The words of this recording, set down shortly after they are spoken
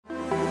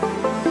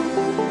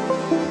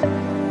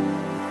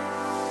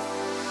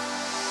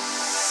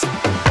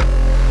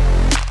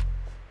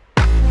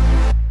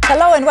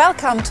and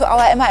welcome to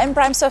our MAN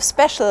PrimeServ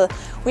Special.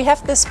 We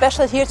have this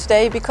special here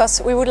today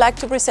because we would like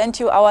to present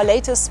you our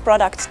latest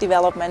product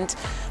development,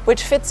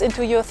 which fits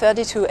into your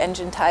 32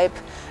 engine type.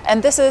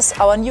 And this is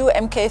our new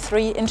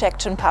Mk3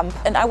 injection pump.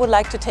 And I would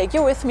like to take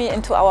you with me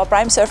into our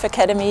PrimeServ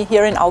Academy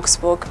here in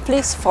Augsburg.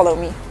 Please follow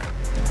me.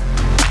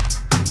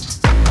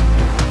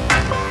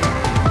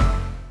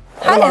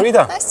 Hi,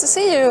 Marita. Nice to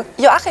see you.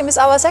 Joachim is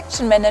our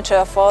section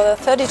manager for the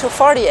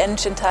 30-40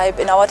 engine type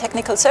in our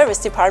technical service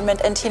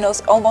department, and he knows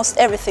almost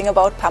everything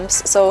about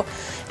pumps. So,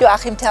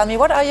 Joachim, tell me,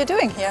 what are you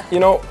doing here? You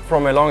know,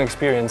 from my long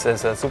experience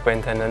as a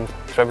superintendent,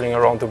 traveling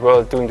around the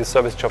world doing the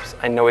service jobs,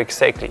 I know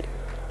exactly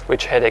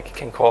which headache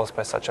can cause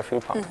by such a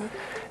fuel pump.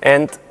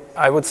 And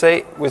I would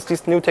say, with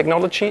this new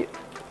technology,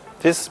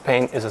 this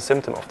pain is a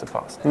symptom of the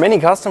past. Many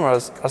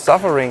customers are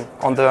suffering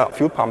on the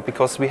fuel pump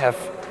because we have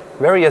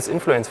various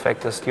influence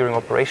factors during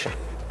operation.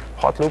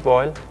 Hot lube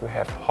oil, we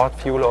have hot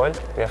fuel oil,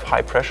 we have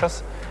high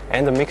pressures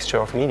and a mixture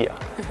of media.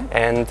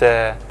 And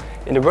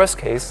in the worst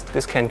case,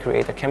 this can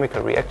create a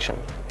chemical reaction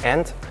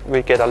and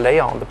we get a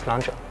layer on the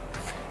plunger.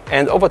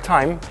 And over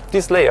time,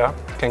 this layer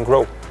can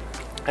grow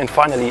and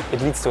finally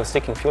it leads to a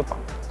sticking fuel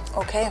pump.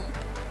 Okay.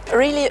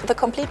 Really, the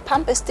complete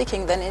pump is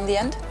sticking then in the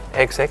end?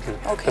 Exactly.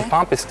 Okay. The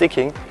pump is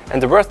sticking,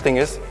 and the worst thing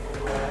is,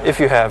 if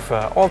you have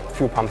all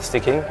fuel pumps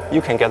sticking,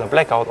 you can get a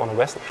blackout on a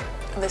vessel.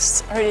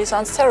 This really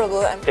sounds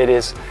terrible. It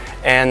is,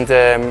 and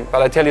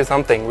but I tell you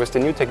something, with the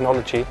new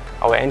technology,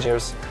 our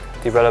engineers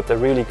developed a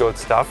really good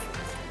stuff,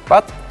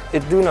 but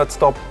it do not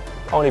stop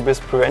only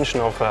with prevention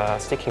of a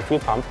sticking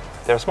fuel pump.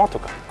 There's more to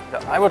come.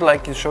 I would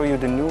like to show you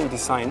the new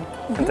design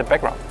and the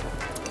background.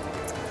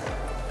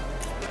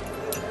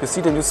 You see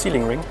the new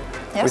sealing ring?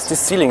 Yes. With this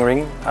sealing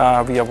ring,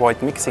 we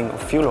avoid mixing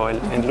of fuel oil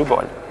and lube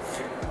oil.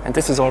 And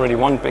this is already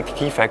one big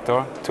key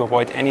factor to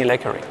avoid any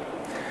lacquering.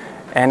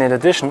 And in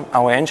addition,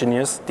 our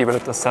engineers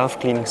developed a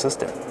self-cleaning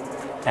system,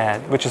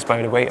 which is,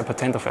 by the way, a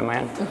patent of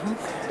MAN.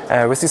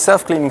 With this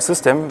self-cleaning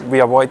system,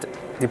 we avoid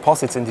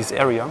deposits in this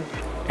area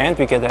and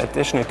we get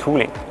additional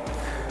cooling.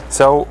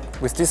 So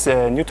with this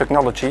new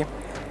technology,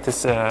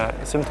 this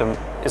symptom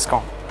is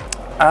gone.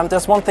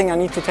 There's one thing I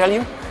need to tell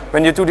you.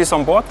 When you do this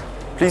on board,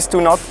 please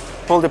do not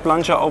pull the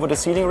plunger over the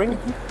sealing ring,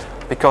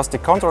 because the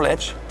control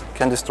edge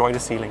can destroy the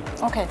sealing.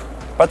 Okay.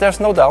 But there's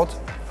no doubt,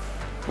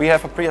 we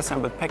have a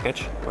pre-assembled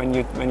package when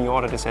you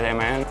order this at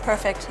MAN.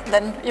 Perfect.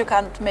 Then you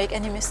can't make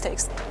any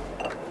mistakes.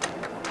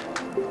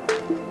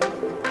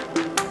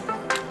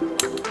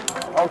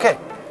 Okay,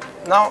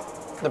 now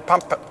the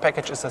pump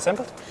package is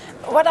assembled.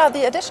 What are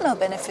the additional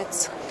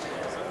benefits?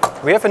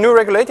 We have a new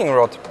regulating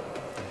rod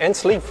and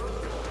sleeve.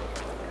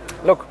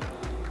 Look,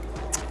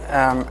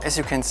 as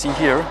you can see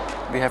here,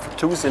 we have a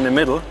tooth in the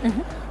middle,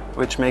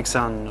 which makes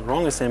a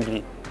wrong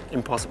assembly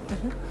impossible.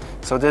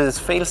 So this is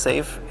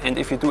fail-safe, and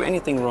if you do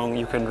anything wrong,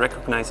 you can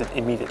recognize it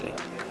immediately.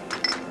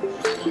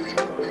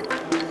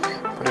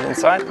 Put it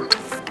inside,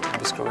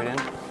 and screw it in.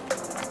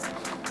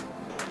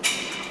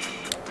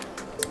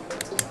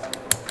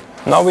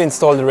 Now we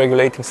install the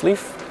regulating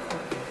sleeve.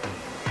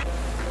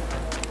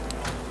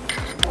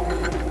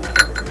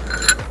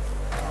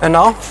 And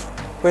now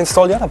we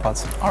install the other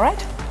parts. All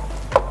right.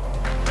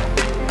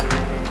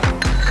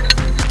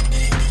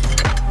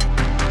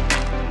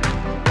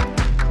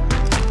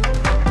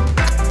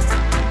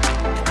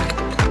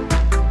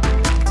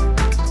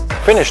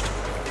 Finished.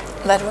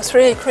 That was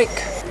really quick.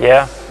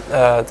 Yeah,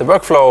 the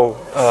workflow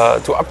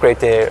to upgrade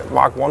the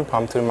Mark 1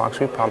 pump to the Mark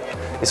 3 pump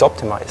is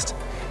optimized.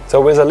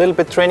 So with a little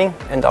bit training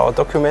and our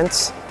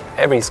documents,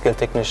 every skilled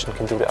technician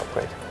can do the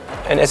upgrade.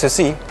 And as you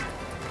see,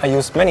 I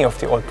used many of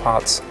the old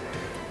parts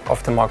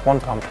of the Mark 1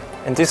 pump.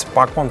 And this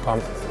Mark 1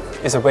 pump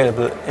is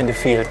available in the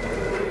field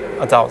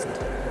 1,000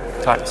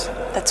 times.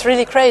 That's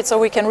really great. So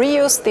we can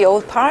reuse the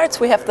old parts.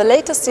 We have the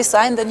latest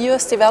design, the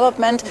newest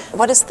development.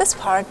 What is this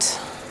part?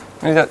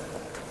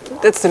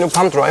 That's the new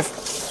pump drive.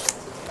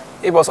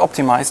 It was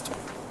optimized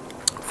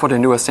for the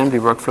new assembly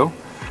workflow.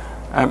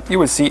 You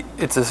will see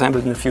it's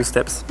assembled in a few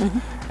steps.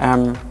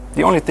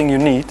 The only thing you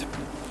need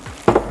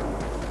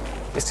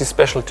is this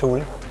special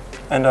tool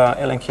and a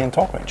Allen key and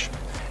torque wrench.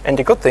 And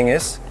the good thing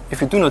is,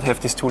 if you do not have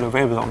this tool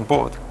available on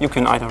board, you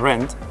can either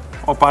rent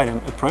or buy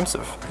them at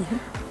PrimeServ.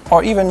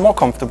 Or even more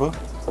comfortable,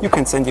 you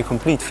can send your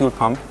complete fuel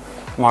pump,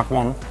 Mark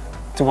 1,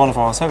 to one of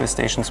our service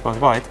stations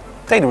worldwide.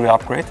 They do the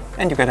upgrade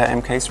and you get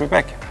an Mk3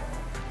 back.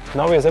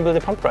 Now we assemble the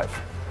pump drive.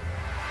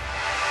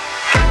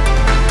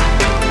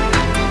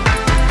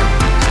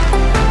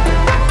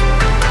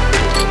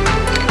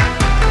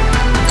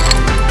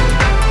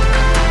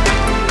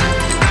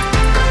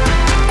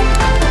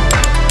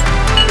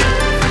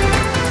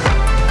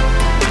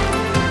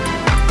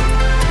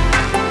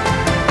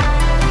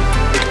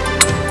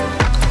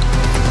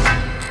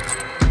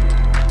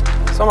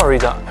 So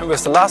Marita, and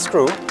with the last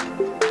screw,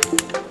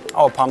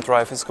 our pump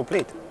drive is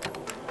complete.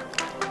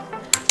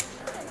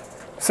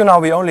 So now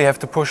we only have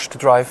to push the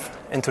drive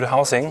into the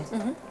housing,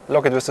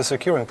 lock it with the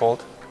securing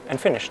bolt,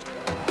 and finished.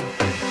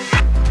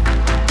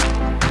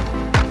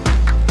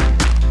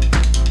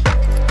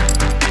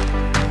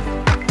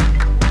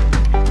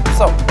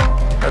 So,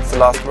 that's the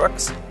last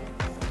works.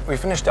 we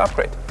finished the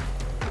upgrade.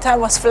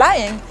 Time was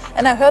flying,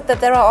 and I heard that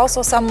there are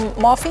also some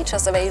more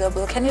features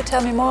available. Can you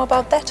tell me more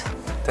about that?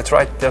 That's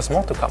right, there's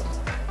more to come.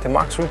 The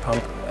Mk3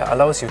 pump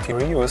allows you to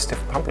reuse the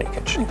pump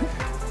leakage.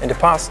 In the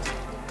past,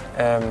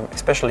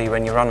 especially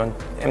when you run on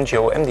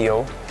MGO,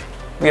 MDO,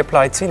 we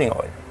applied sealing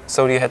oil.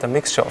 So you had a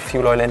mixture of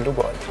fuel oil and lube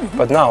oil.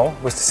 But now,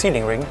 with the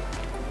sealing ring,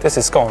 this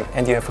is gone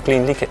and you have a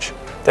clean leakage.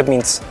 That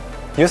means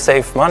you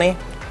save money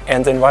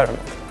and the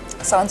environment.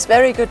 Sounds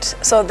very good.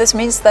 So this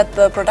means that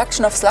the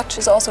production of sludge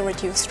is also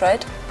reduced,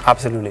 right?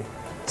 Absolutely.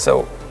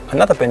 So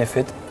another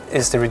benefit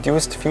is the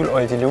reduced fuel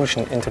oil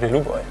dilution into the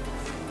lube oil.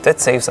 That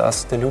saves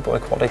us the lube oil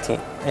quality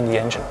in the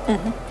engine.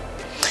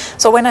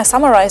 So when I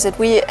summarize it,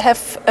 we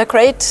have a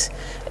great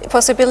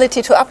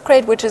possibility to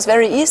upgrade, which is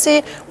very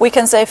easy. We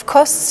can save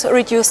costs,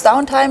 reduce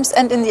downtimes,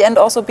 and in the end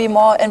also be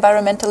more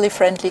environmentally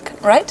friendly,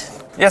 right?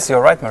 Yes,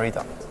 you're right,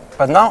 Marita.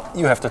 But now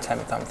you have to tell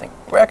me something.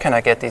 Where can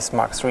I get this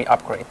Mk3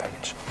 upgrade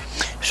package?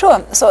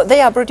 Sure. So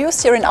they are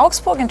produced here in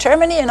Augsburg in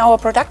Germany in our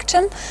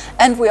production,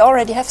 and we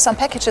already have some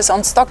packages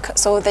on stock,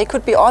 so they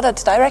could be ordered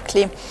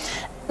directly.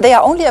 They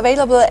are only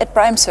available at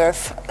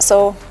PrimeServ.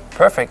 So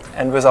perfect.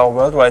 And with our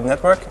worldwide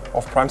network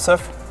of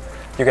PrimeServ,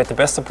 you get the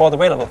best support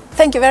available.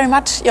 Thank you very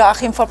much,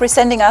 Joachim, for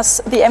presenting us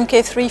the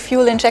Mk3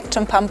 fuel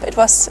injection pump. It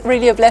was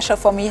really a pleasure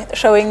for me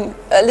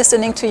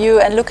listening to you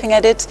and looking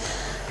at it.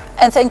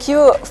 And thank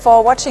you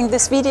for watching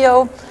this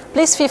video.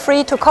 Please feel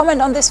free to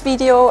comment on this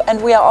video,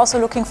 and we are also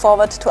looking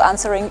forward to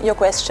answering your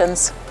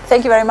questions.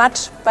 Thank you very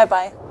much.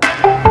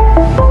 Bye-bye.